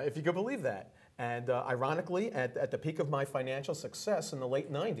 if you could believe that. And ironically, at the peak of my financial success in the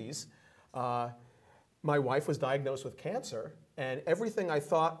late 90s, my wife was diagnosed with cancer, and everything I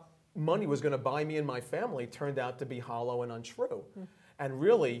thought money was going to buy me and my family turned out to be hollow and untrue. And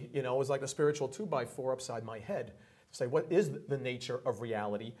really, you know, it was like a spiritual 2x4 upside my head. Say, what is the nature of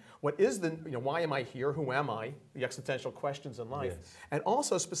reality? What is you know, why am I here? Who am I? The existential questions in life. Yes. And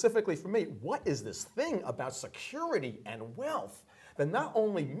also, specifically for me, what is this thing about security and wealth that not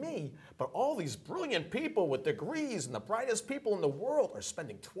only me, but all these brilliant people with degrees and the brightest people in the world are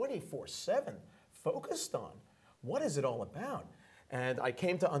spending 24/7 focused on? What is it all about? And I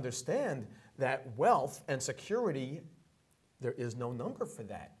came to understand that wealth and security there is no number for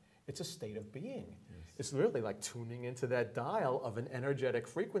that. It's a state of being. It's literally like tuning into that dial of an energetic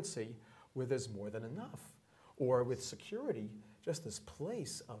frequency where there's more than enough. Or with security, just this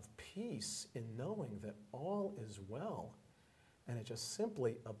place of peace in knowing that all is well. And it's just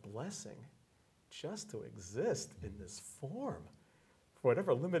simply a blessing just to exist in this form for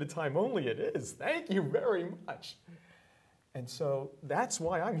whatever limited time only it is. Thank you very much. And so that's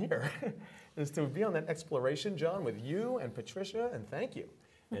why I'm here, is to be on that exploration, John, with you and Patricia, and thank you.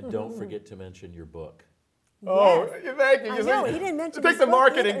 And don't forget to mention your book. Oh, Yes. thank you. I know, he didn't mention Take his the book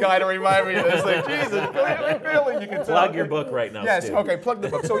marketing either. guy to remind me of this. Like, Jesus, clearly you can tell. Plug your book right now, Yes, Stu. okay, plug the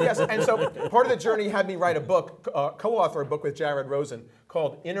book. So yes, and so part of the journey had me write a book, co-author a book with Jared Rosen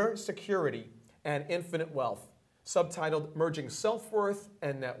called Inner Security and Infinite Wealth, subtitled Merging Self-Worth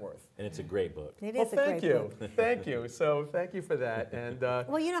and Net Worth. And it's a great book. It Well, is a thank great you. book. Thank you. So thank you for that. And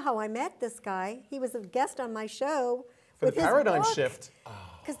Well, you know how I met this guy? He was a guest on my show. for the paradigm book. shift.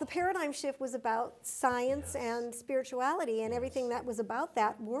 Because the paradigm shift was about science and spirituality and everything that was about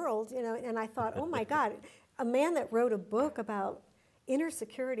that world, you know. And I thought, oh my God, a man that wrote a book about inner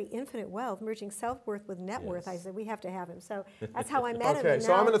security, infinite wealth, merging self-worth with net worth. I said, we have to have him. So that's how I met him. Okay, And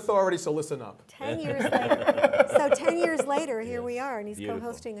so I'm now, an authority, so listen up. 10 years later. So 10 years later, here we are, and he's Beautiful.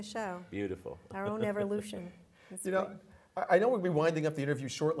 co-hosting a show, Beautiful. our own evolution. It's You know, great. I know we'll be winding up the interview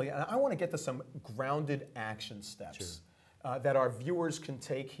shortly, and I want to get to some grounded action steps that our viewers can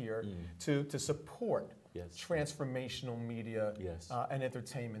take here to support transformational media and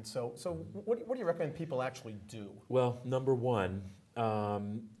entertainment. So what do you recommend people actually do? Well, number one,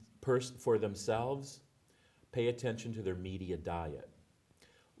 for themselves, pay attention to their media diet.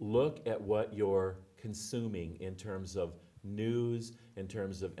 Look at what you're consuming in terms of news, in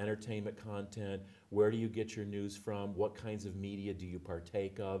terms of entertainment content. Where do you get your news from? What kinds of media do you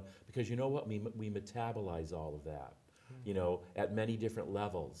partake of? Because you know what? We metabolize all of that, you know, at many different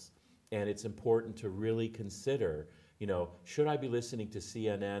levels. And it's important to really consider, you know, should I be listening to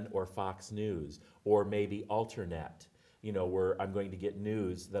CNN or Fox News or maybe Alternet, you know, where I'm going to get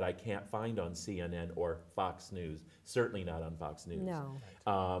news that I can't find on CNN or Fox News, certainly not on Fox News,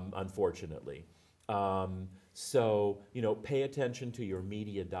 unfortunately. So, you know, pay attention to your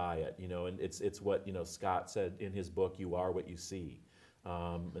media diet, you know, and it's what, you know, Scott said in his book, you are what you see,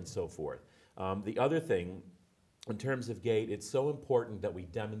 and so forth. The other thing, in terms of GATE, it's so important that we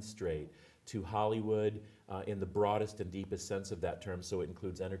demonstrate to Hollywood in the broadest and deepest sense of that term, so it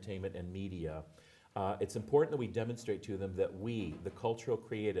includes entertainment and media. It's important that we demonstrate to them that we, the cultural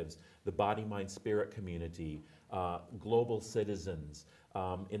creatives, the body, mind, spirit community, global citizens,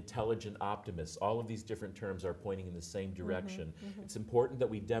 intelligent optimists, all of these different terms are pointing in the same direction. It's important that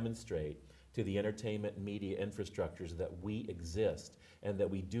we demonstrate to the entertainment and media infrastructures that we exist and that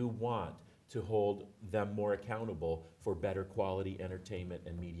we do want to hold them more accountable for better quality entertainment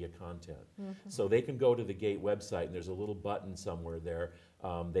and media content. So they can go to the GATE website and there's a little button somewhere there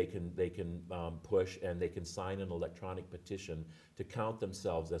they can push and they can sign an electronic petition to count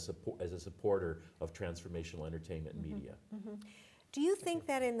themselves as a supporter of transformational entertainment and media. Do you think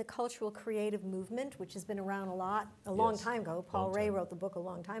that in the cultural creative movement, which has been around a long time ago, Paul Ray wrote the book a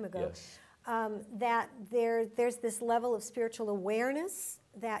long time ago, that there's this level of spiritual awareness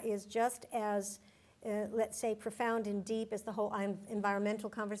that is just as, let's say, profound and deep as the whole environmental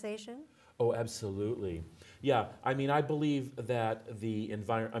conversation? Oh, absolutely. Yeah, I mean, I believe that the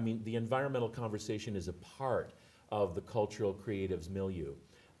environmental conversation is a part of the cultural creatives milieu.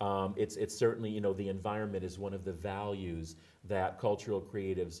 It's certainly, you know, the environment is one of the values that cultural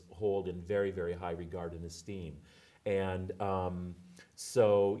creatives hold in very, very high regard and esteem. And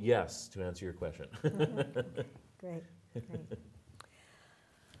so, yes, to answer your question. Great, great.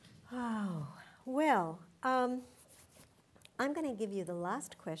 Oh, well, I'm going to give you the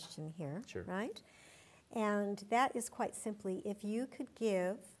last question here, right? And that is quite simply, if you could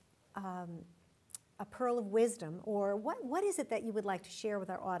give a pearl of wisdom, or what is it that you would like to share with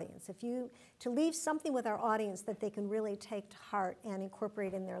our audience? To leave something with our audience that they can really take to heart and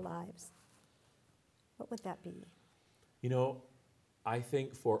incorporate in their lives, what would that be? You know, I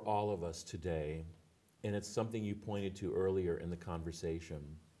think for all of us today, and it's something you pointed to earlier in the conversation,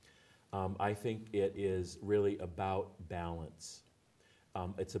 I think it is really about balance.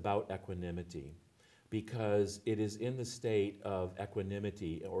 It's about equanimity, because it is in the state of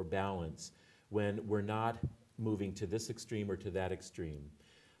equanimity or balance when we're not moving to this extreme or to that extreme.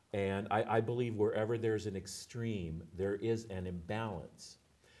 And I believe wherever there's an extreme, there is an imbalance.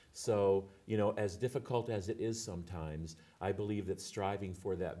 So, you know, as difficult as it is sometimes, I believe that striving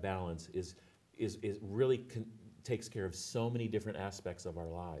for that balance is really takes care of so many different aspects of our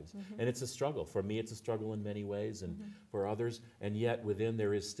lives. And it's a struggle. For me, it's a struggle in many ways, and for others, and yet within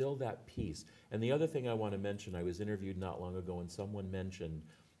there is still that peace. And the other thing I want to mention, I was interviewed not long ago, and someone mentioned,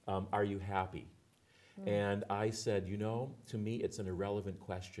 are you happy? And I said, you know, to me, it's an irrelevant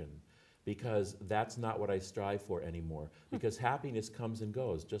question, because that's not what I strive for anymore. Because happiness comes and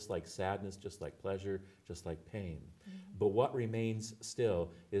goes, just like sadness, just like pleasure, just like pain. But what remains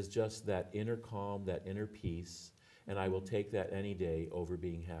still is just that inner calm, that inner peace, and I will take that any day over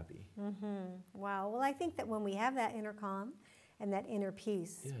being happy. Wow. Well, I think that when we have that inner calm and that inner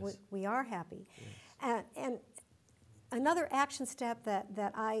peace, we are happy. And another action step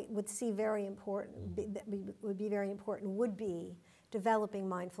that I would see very important, would be very important, would be developing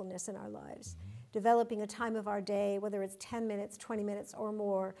mindfulness in our lives. Developing a time of our day, whether it's 10 minutes, 20 minutes or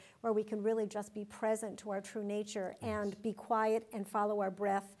more, where we can really just be present to our true nature and be quiet and follow our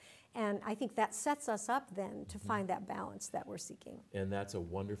breath. And I think that sets us up then to find that balance that we're seeking. And that's a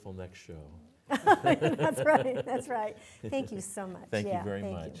wonderful next show. That's right, that's right. Thank you so much. Thank you very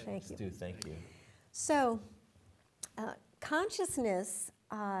much. Thank you. Stu, thank you. So, consciousness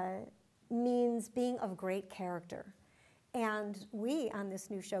means being of great character. And we, on this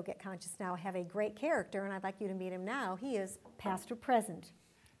new show, Get Conscious Now, have a great character, and I'd like you to meet him now. He is Pastor Present.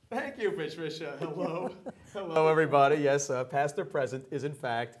 Thank you, Patricia. Hello. Hello, everybody. Yes, Pastor Present is, in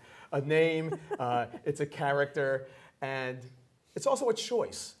fact, a name. It's a character, and it's also a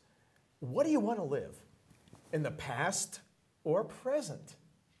choice. What do you want to live? In the past or present?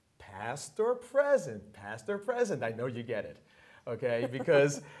 Past or present? Past or present? I know you get it, okay?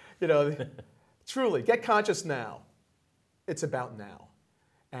 Because, you know, truly, Get Conscious Now. It's about now.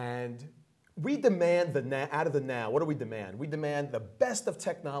 And we demand out of the now. What do we demand? We demand the best of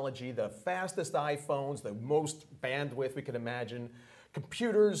technology, the fastest iPhones, the most bandwidth we can imagine,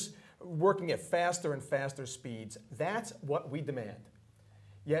 computers working at faster and faster speeds. That's what we demand.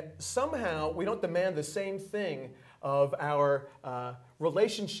 Yet somehow we don't demand the same thing of our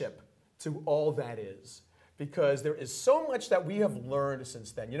relationship to all that is, because there is so much that we have learned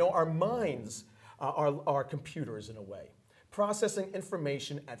since then. You know, our minds are computers in a way, processing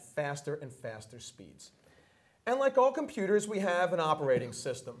information at faster and faster speeds. And like all computers, we have an operating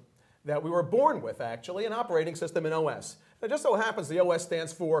system that we were born with, actually, an operating system in OS. It just so happens the OS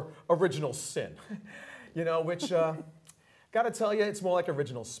stands for Original Sin, you know, which, got to tell you, it's more like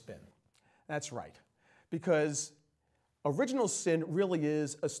Original Spin. That's right, because Original Sin really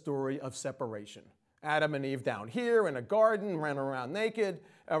is a story of separation. Adam and Eve down here in a garden, ran around naked,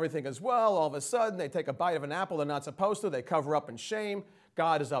 everything is well. All of a sudden, they take a bite of an apple they're not supposed to. They cover up in shame.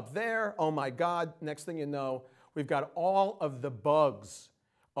 God is up there. Oh, my God. Next thing you know, we've got all of the bugs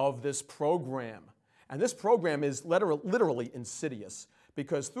of this program. And this program is literally insidious,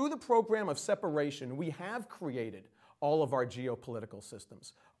 because through the program of separation, we have created all of our geopolitical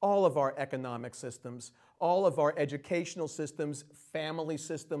systems, all of our economic systems, all of our educational systems, family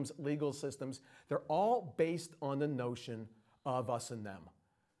systems, legal systems. They're all based on the notion of us and them,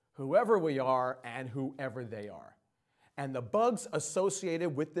 whoever we are and whoever they are. And the bugs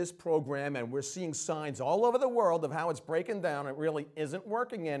associated with this program, and we're seeing signs all over the world of how it's breaking down, it really isn't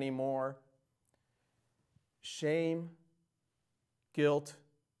working anymore. Shame, guilt,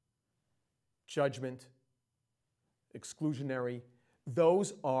 judgment, exclusionary,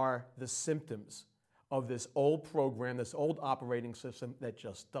 those are the symptoms of this old program, this old operating system that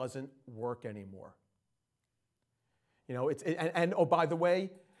just doesn't work anymore. You know, and oh, by the way,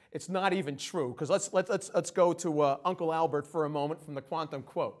 it's not even true, because let's go to Uncle Albert for a moment from the quantum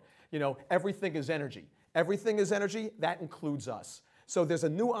quote. You know, everything is energy. Everything is energy. That includes us. So there's a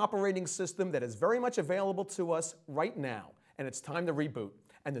new operating system that is very much available to us right now, and it's time to reboot.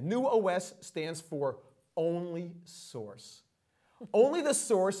 And the new OS stands for Only Source. Only the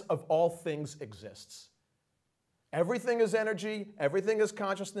source of all things exists. Everything is energy, everything is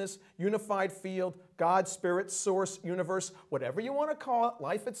consciousness, unified field, God, spirit, source, universe, whatever you want to call it,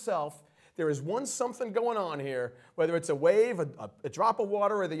 life itself. There is one something going on here, whether it's a wave, a drop of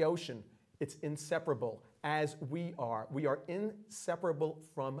water, or the ocean. It's inseparable, as we are. We are inseparable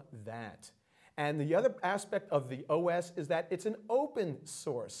from that. And the other aspect of the OS is that it's an open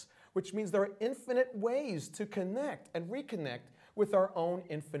source, which means there are infinite ways to connect and reconnect with our own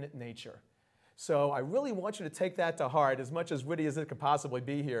infinite nature. So I really want you to take that to heart, as much as witty as it could possibly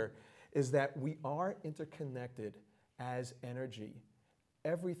be here, is that we are interconnected as energy.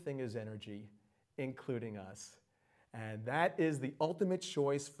 Everything is energy, including us. And that is the ultimate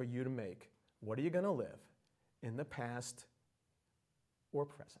choice for you to make. What are you going to live, in the past or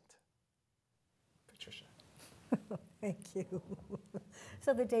present? Patricia. Thank you.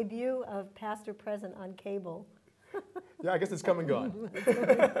 So the debut of Pastor Present on cable Yeah, I guess it's come and gone.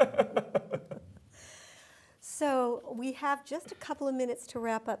 So we have just a couple of minutes to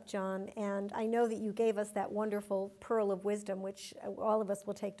wrap up, John, and I know that you gave us that wonderful pearl of wisdom, which all of us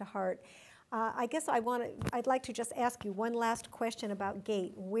will take to heart. I guess I'd like to just ask you one last question about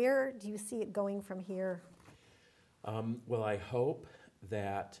GATE. Where do you see it going from here? Well, I hope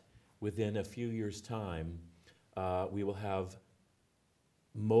that within a few years' time, we will have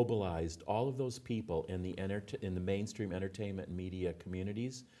mobilized all of those people in the mainstream entertainment and media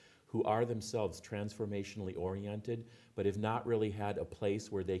communities who are themselves transformationally oriented, but have not really had a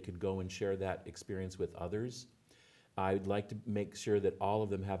place where they could go and share that experience with others. I'd like to make sure that all of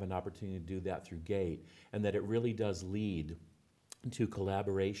them have an opportunity to do that through GATE, and that it really does lead to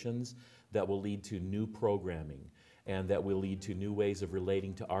collaborations that will lead to new programming, and that will lead to new ways of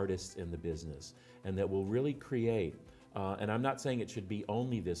relating to artists in the business, and that will really create, and I'm not saying it should be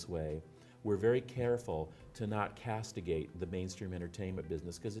only this way, we're very careful to not castigate the mainstream entertainment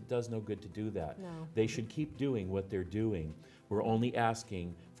business, because it does no good to do that. No. They should keep doing what they're doing. We're only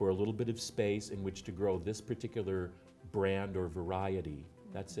asking for a little bit of space in which to grow this particular brand or variety.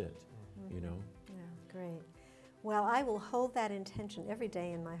 That's it, you know? Yeah, great. Well, I will hold that intention every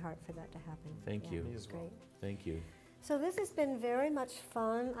day in my heart for that to happen. Thank you. Me as well. Great. Thank you. So this has been very much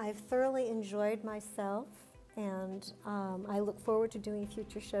fun. I've thoroughly enjoyed myself, and I look forward to doing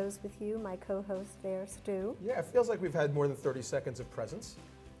future shows with you, my co-host there, Stu. Yeah, it feels like we've had more than 30 seconds of presence.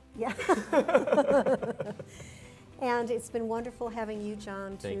 Yeah. And it's been wonderful having you,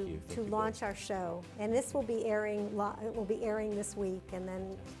 John, Thank you. to launch our show. And this will be airing. It will be airing this week, and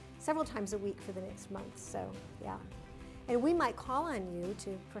then several times a week for the next month. So, yeah. And we might call on you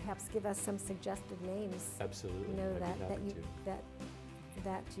to perhaps give us some suggested names. Absolutely. You know, I'd be happy to.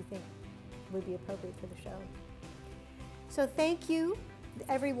 that you think would be appropriate for the show. So thank you,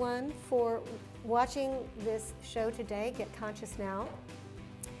 everyone, for watching this show today, Get Conscious Now.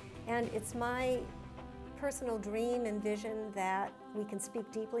 And it's my personal dream and vision that we can speak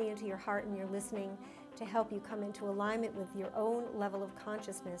deeply into your heart and your listening to help you come into alignment with your own level of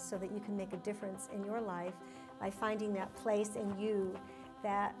consciousness so that you can make a difference in your life by finding that place in you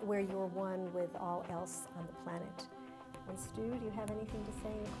where you're one with all else on the planet. And Stu, do you have anything to say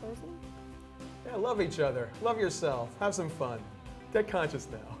in closing? Yeah, love each other. Love yourself. Have some fun. Get conscious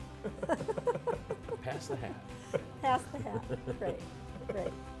now. Pass the hat. Pass the hat. Great.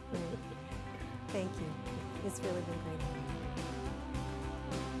 Great. Thank you. It's really been great.